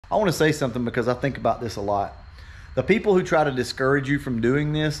I want to say something because I think about this a lot. The people who try to discourage you from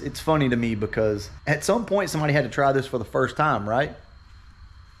doing this, it's funny to me because at some point somebody had to try this for the first time, right?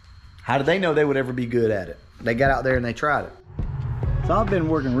 How did they know they would ever be good at it? They got out there and they tried it. So I've been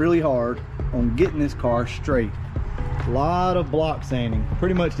working really hard on getting this car straight. A lot of block sanding.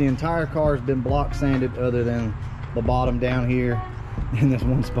 Pretty much the entire car has been block sanded other than the bottom down here and this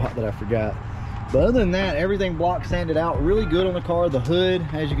one spot that I forgot. But other than that, everything block sanded out really good on the car. The hood,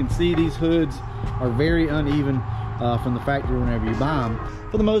 as you can see, these hoods are very uneven from the factory whenever you buy them.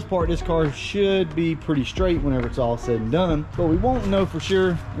 For the most part, this car should be pretty straight whenever it's all said and done, but we won't know for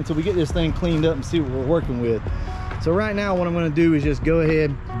sure until we get this thing cleaned up and see what we're working with. So right now what I'm going to do is just go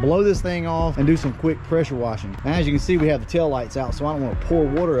ahead, blow this thing off and do some quick pressure washing. Now, as you can see, we have the tail lights out, so I don't want to pour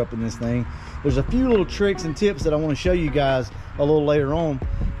water up in this thing. There's a few little tricks and tips that I want to show you guys a little later on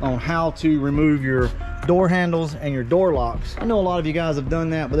how to remove your door handles and your door locks. I know a lot of you guys have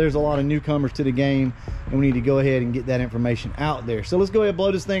done that, but there's a lot of newcomers to the game and we need to go ahead and get that information out there. So let's go ahead and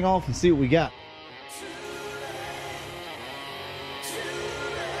blow this thing off and see what we got.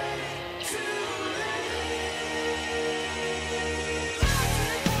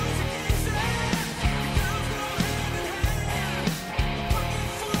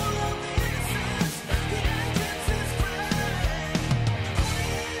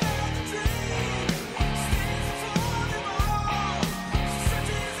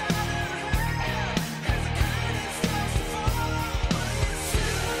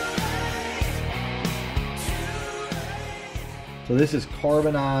 So this is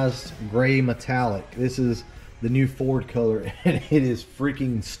carbonized gray metallic. This is the new Ford color and it is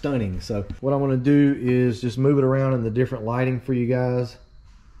freaking stunning. So what I want to do is just move it around in the different lighting for you guys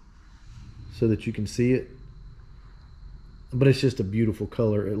so that you can see it. But it's just a beautiful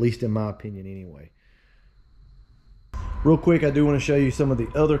color, at least in my opinion anyway. Real quick, I do want to show you some of the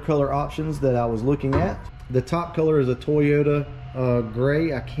other color options that I was looking at. The top color is a Toyota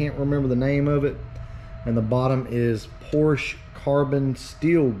gray. I can't remember the name of it. And the bottom is Porsche Carbon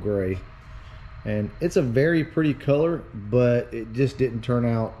Steel Gray, and it's a very pretty color, but it just didn't turn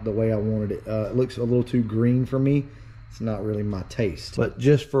out the way I wanted it. It looks a little too green for me. It's not really my taste, but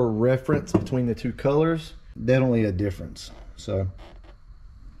just for reference between the two colors, definitely a difference. So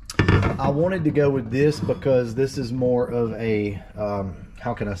I wanted to go with this because this is more of a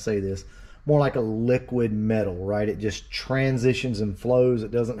how can I say this, more like a liquid metal, right? It just transitions and flows.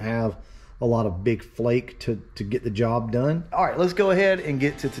 It doesn't have a lot of big flake to get the job done. All right, let's go ahead and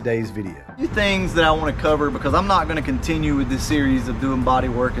get to today's video. A few things that I want to cover because I'm not going to continue with this series of doing body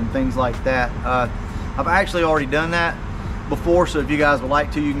work and things like that. I've actually already done that before, so if you guys would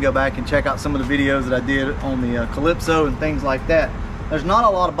like to, you can go back and check out some of the videos that I did on the Calypso and things like that. There's not a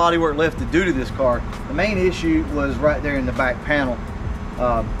lot of body work left to do to this car. The main issue was right there in the back panel,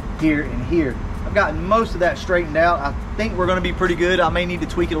 here and here. I've gotten most of that straightened out. I think we're going to be pretty good. I may need to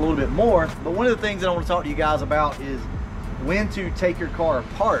tweak it a little bit more, but one of the things that I want to talk to you guys about is when to take your car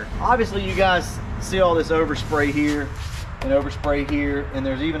apart. Obviously you guys see all this overspray here and overspray here, and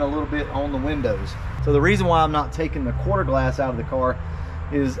there's even a little bit on the windows. So the reason why I'm not taking the quarter glass out of the car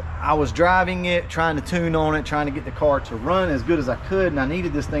is I was driving it, trying to tune on it, trying to get the car to run as good as I could, and I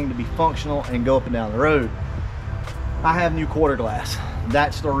needed this thing to be functional and go up and down the road. I have new quarter glass.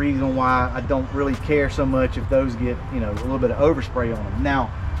 That's the reason why I don't really care so much if those get, you know, a little bit of overspray on them.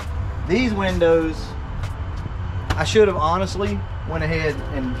 Now, these windows, I should have honestly went ahead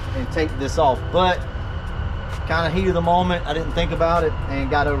and taped this off, but kind of heat of the moment, I didn't think about it and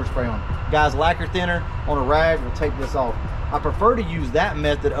got overspray on it. Guys, lacquer thinner on a rag will take this off. I prefer to use that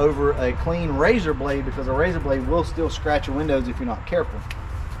method over a clean razor blade because a razor blade will still scratch your windows if you're not careful.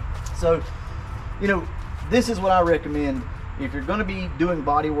 So, you know, this is what I recommend. If you're going to be doing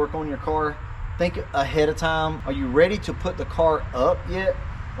body work on your car, think ahead of time. Are you ready to put the car up yet?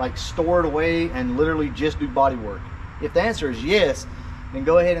 Like store it away and literally just do body work? If the answer is yes, then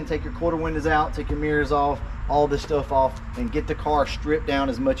go ahead and take your quarter windows out, take your mirrors off, all this stuff off, and get the car stripped down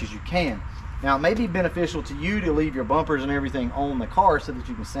as much as you can. Now, it may be beneficial to you to leave your bumpers and everything on the car so that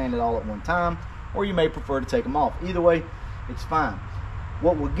you can sand it all at one time, or you may prefer to take them off. Either way, it's fine.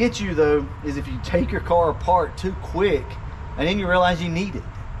 What will get you though is if you take your car apart too quick and then you realize you need it,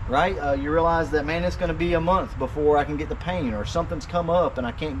 right? You realize that, man, it's gonna be a month before I can get the paint, or something's come up and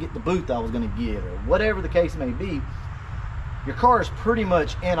I can't get the boot that I was gonna get, or whatever the case may be. Your car is pretty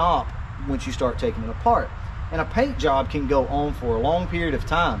much in op once you start taking it apart. And a paint job can go on for a long period of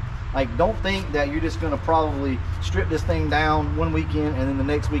time. Like, don't think that you're just gonna probably strip this thing down one weekend and then the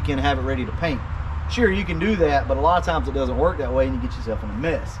next weekend have it ready to paint. Sure, you can do that, but a lot of times it doesn't work that way and you get yourself in a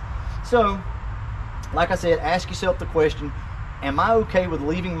mess. So, like I said, ask yourself the question, am I okay with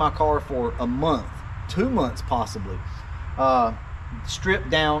leaving my car for a month, 2 months possibly, stripped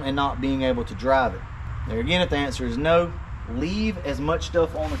down and not being able to drive it? There again, if the answer is no, leave as much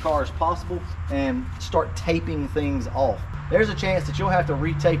stuff on the car as possible and start taping things off. There's a chance that you'll have to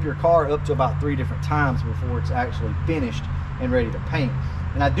retape your car up to about 3 different times before it's actually finished and ready to paint.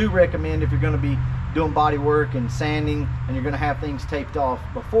 And I do recommend, if you're going to be doing body work and sanding and you're going to have things taped off,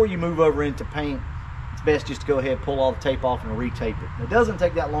 before you move over into paint, it's best just to go ahead, pull all the tape off and retape it. It doesn't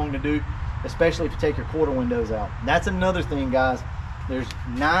take that long to do, especially if you take your quarter windows out. That's another thing, guys. There's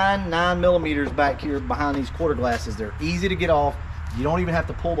 9mm back here behind these quarter glasses. They're easy to get off. You don't even have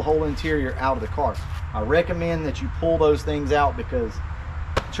to pull the whole interior out of the car. I recommend that you pull those things out, because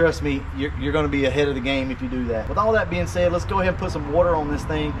trust me, you're going to be ahead of the game if you do that. With all that being said, let's go ahead and put some water on this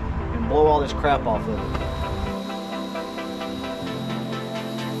thing and blow all this crap off of it.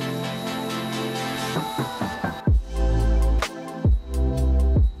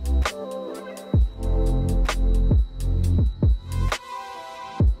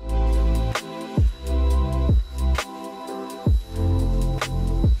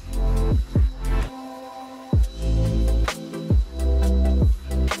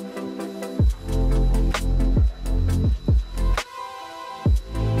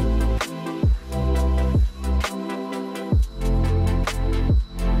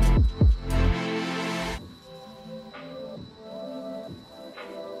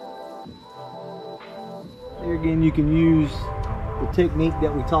 Here again, you can use the technique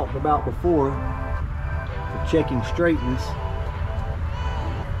that we talked about before for checking straightness.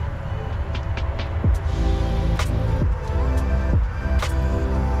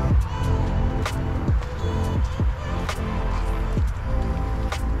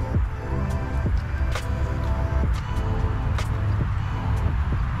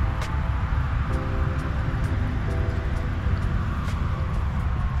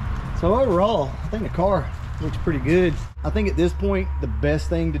 So overall, I think the car looks pretty good. I think at this point, the best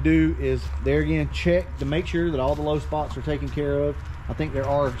thing to do is, there again, check to make sure that all the low spots are taken care of. I think there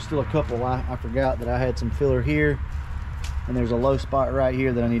are still a couple. I forgot that I had some filler here, and there's a low spot right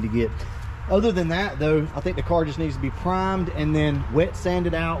here that I need to get. Other than that though, I think the car just needs to be primed and then wet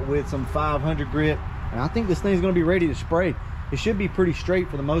sanded out with some 500 grit, and I think this thing's going to be ready to spray. It should be pretty straight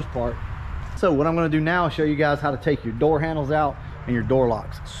for the most part. So what I'm going to do now is show you guys how to take your door handles out and your door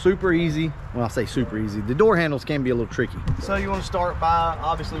locks. Super easy. Well, I say super easy. The door handles can be a little tricky. So you want to start by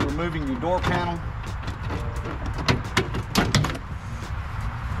obviously removing your door panel.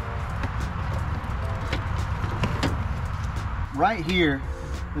 Right here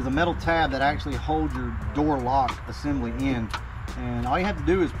is a metal tab that actually holds your door lock assembly in. And all you have to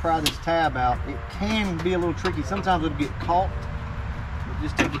do is pry this tab out. It can be a little tricky. Sometimes it'll get caught, but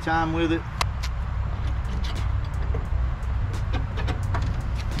just take your time with it.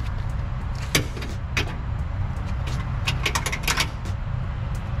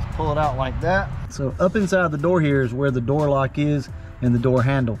 Pull it out like that. So up inside the door here is where the door lock is and the door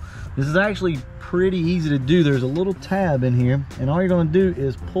handle. This is actually pretty easy to do. There's a little tab in here, and all you're going to do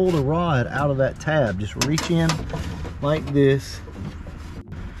is pull the rod out of that tab. Just reach in like this,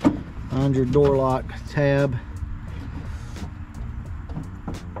 find your door lock tab,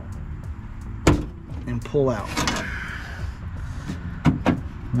 and pull out.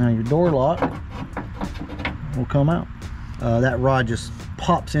 Now your door lock will come out. That rod just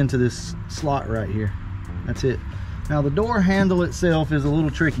pops into this slot right here. That's it. Now the door handle itself is a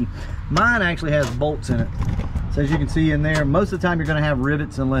little tricky. Mine actually has bolts in it. So as you can see in there, most of the time you're going to have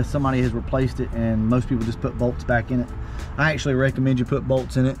rivets unless somebody has replaced it, and most people just put bolts back in it. I actually recommend you put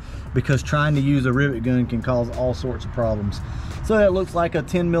bolts in it, because trying to use a rivet gun can cause all sorts of problems. So that looks like a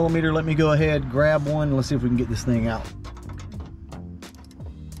 10mm. Let me go ahead, grab one, and let's see if we can get this thing out.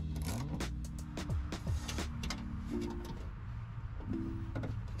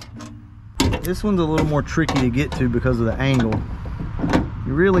 This one's a little more tricky to get to because of the angle.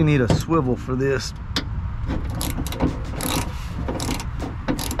 You really need a swivel for this.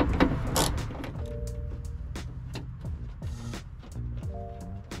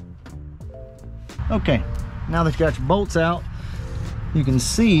 Okay, now that you got your bolts out, you can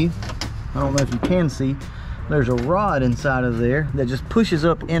see, I don't know if you can see, there's a rod inside of there that just pushes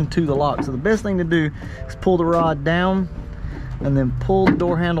up into the lock. So the best thing to do is pull the rod down and then pull the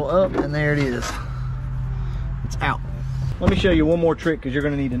door handle up, and there it is. It's out. Let me show you one more trick, because you're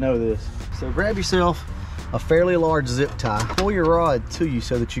going to need to know this. So grab yourself a fairly large zip tie. Pull your rod to you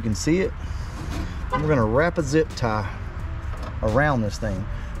so that you can see it. And we're going to wrap a zip tie around this thing.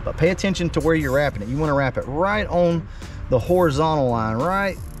 But pay attention to where you're wrapping it. You want to wrap it right on the horizontal line,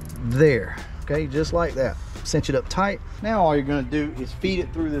 right there. Okay, just like that. Cinch it up tight. Now all you're gonna do is feed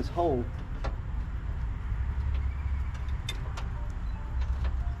it through this hole.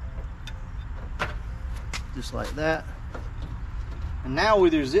 Just like that. And now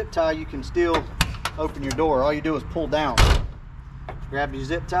with your zip tie, you can still open your door. All you do is pull down. Grab your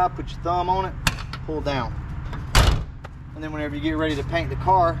zip tie, put your thumb on it, pull down. And then whenever you get ready to paint the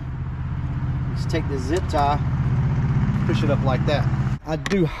car, just take the zip tie, push it up like that. I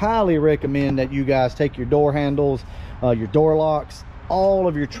do highly recommend that you guys take your door handles, your door locks, all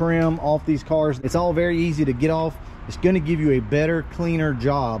of your trim off these cars. It's all very easy to get off. It's going to give you a better, cleaner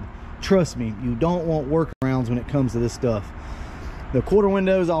job. Trust me, you don't want workarounds when it comes to this stuff. The quarter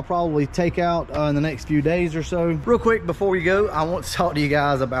windows I'll probably take out in the next few days or so. Real quick before we go, I want to talk to you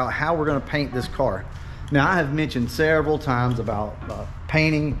guys about how we're going to paint this car. Now, I have mentioned several times about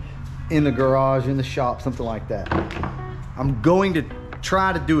painting in the garage, in the shop, something like that. I'm going to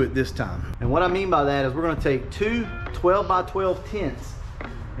try to do it this time. And what I mean by that is we're going to take two 12 by 12 tents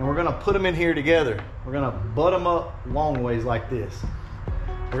and we're going to put them in here together. We're going to butt them up long ways like this.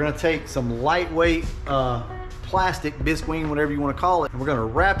 We're going to take some lightweight plastic, bisqueen, whatever you want to call it, and we're going to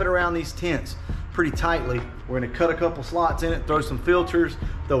wrap it around these tents pretty tightly. We're going to cut a couple slots in it, throw some filters,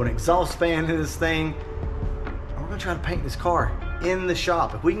 throw an exhaust fan in this thing. And we're going to try to paint this car in the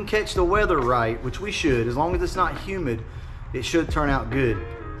shop. If we can catch the weather right, which we should, as long as it's not humid, it should turn out good.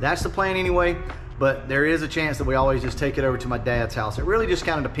 That's the plan anyway, but there is a chance that we always just take it over to my dad's house. It really just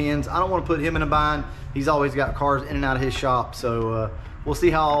kind of depends. I don't want to put him in a bind. He's always got cars in and out of his shop, so we'll see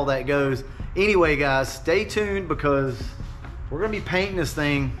how all that goes. Anyway, guys, stay tuned because we're going to be painting this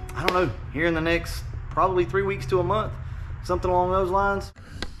thing, I don't know, here in the next probably 3 weeks to a month, something along those lines.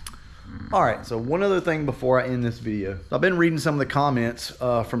 All right, so one other thing before I end this video. I've been reading some of the comments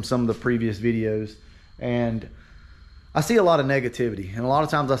from some of the previous videos, and I see a lot of negativity. And a lot of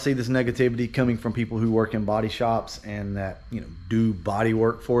times I see this negativity coming from people who work in body shops and that, you know, do body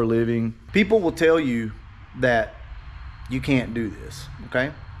work for a living. People will tell you that you can't do this,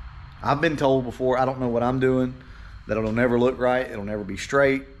 okay? I've been told before, I don't know what I'm doing, that it'll never look right, it'll never be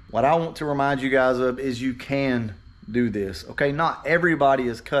straight. What I want to remind you guys of is you can do this, okay? Not everybody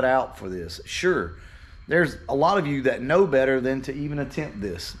is cut out for this. Sure, there's a lot of you that know better than to even attempt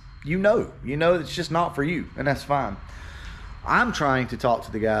this. You know it's just not for you, and that's fine. I'm trying to talk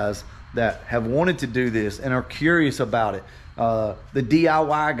to the guys that have wanted to do this and are curious about it. The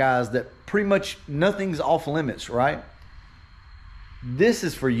DIY guys that pretty much nothing's off limits, right? This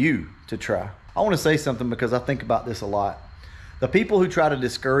is for you to try. I want to say something because I think about this a lot. The people who try to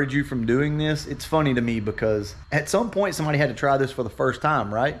discourage you from doing this, it's funny to me because at some point somebody had to try this for the first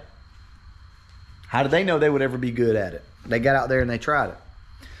time, right? How did they know they would ever be good at it? They got out there and they tried it.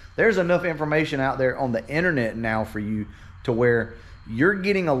 There's enough information out there on the internet now for you to where you're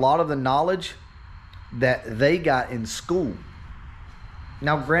getting a lot of the knowledge that they got in school.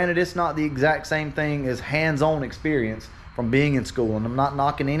 Now, granted, it's not the exact same thing as hands-on experience from being in school, and I'm not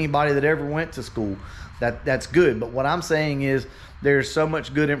knocking anybody that ever went to school. That's good, but what I'm saying is there's so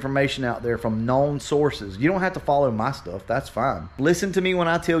much good information out there from known sources. You don't have to follow my stuff. That's fine. Listen to me when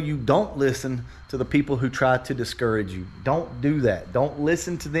I tell you don't listen to the people who try to discourage you. Don't do that. Don't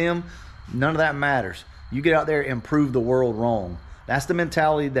listen to them. None of that matters. You get out there and prove the world wrong. That's the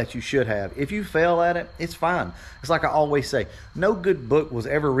mentality that you should have. If you fail at it, it's fine. It's like I always say, no good book was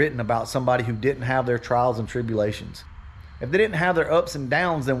ever written about somebody who didn't have their trials and tribulations. If they didn't have their ups and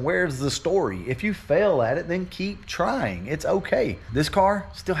downs, then where's the story? If you fail at it, then keep trying. It's okay. This car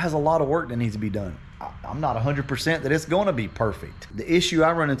still has a lot of work that needs to be done. I'm not 100% that it's going to be perfect. The issue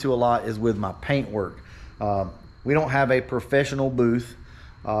I run into a lot is with my paint work. We don't have a professional booth.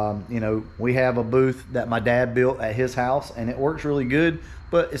 We have a booth that my dad built at his house, and it works really good,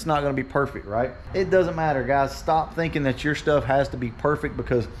 but it's not going to be perfect, right? It doesn't matter, guys. Stop thinking that your stuff has to be perfect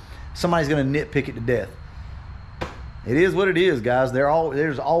because somebody's going to nitpick it to death. It is what it is, guys.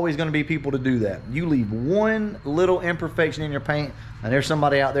 There's always going to be people to do that. You leave one little imperfection in your paint, and there's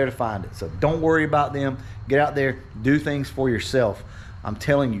somebody out there to find it. So don't worry about them. Get out there, do things for yourself. I'm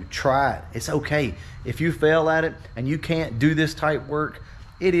telling you, try it. It's okay. If you fail at it and you can't do this type work,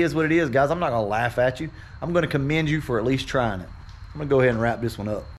 it is what it is, guys. I'm not going to laugh at you. I'm going to commend you for at least trying it. I'm going to go ahead and wrap this one up.